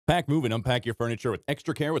Pack, move, and unpack your furniture with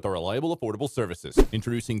extra care with our reliable, affordable services.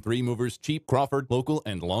 Introducing 3 movers, cheap, Crawford, local,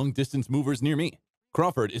 and long-distance movers near me.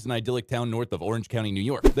 Crawford is an idyllic town north of Orange County, New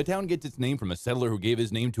York. The town gets its name from a settler who gave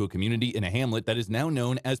his name to a community in a hamlet that is now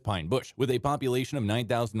known as Pine Bush. With a population of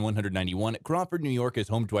 9,191, Crawford, New York is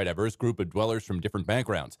home to a diverse group of dwellers from different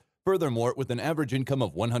backgrounds. Furthermore, with an average income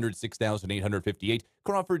of $106,858,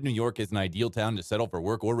 Crawford, New York is an ideal town to settle for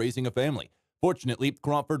work or raising a family. Fortunately,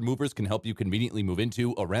 Crawford Movers can help you conveniently move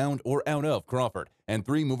into, around, or out of Crawford, and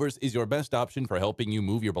 3 Movers is your best option for helping you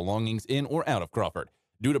move your belongings in or out of Crawford.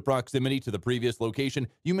 Due to proximity to the previous location,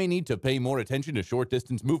 you may need to pay more attention to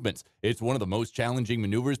short-distance movements. It's one of the most challenging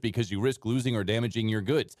maneuvers because you risk losing or damaging your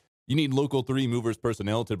goods. You need local 3 Movers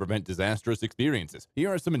personnel to prevent disastrous experiences.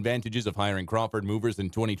 Here are some advantages of hiring Crawford Movers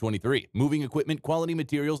in 2023. Moving equipment, quality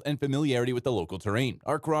materials, and familiarity with the local terrain.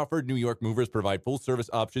 Our Crawford, New York Movers provide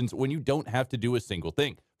full-service options when you don't have to do a single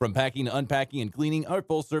thing. From packing to unpacking and cleaning, our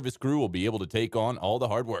full-service crew will be able to take on all the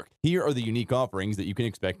hard work. Here are the unique offerings that you can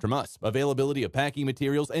expect from us. Availability of packing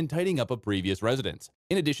materials and tidying up a previous residence.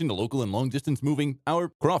 In addition to local and long-distance moving, our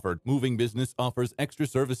Crawford moving business offers extra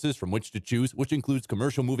services from which to choose, which includes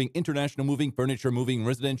commercial moving, international moving, furniture moving,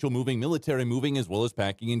 residential moving, military moving, as well as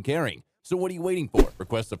packing and carrying. So what are you waiting for?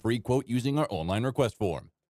 Request a free quote using our online request form.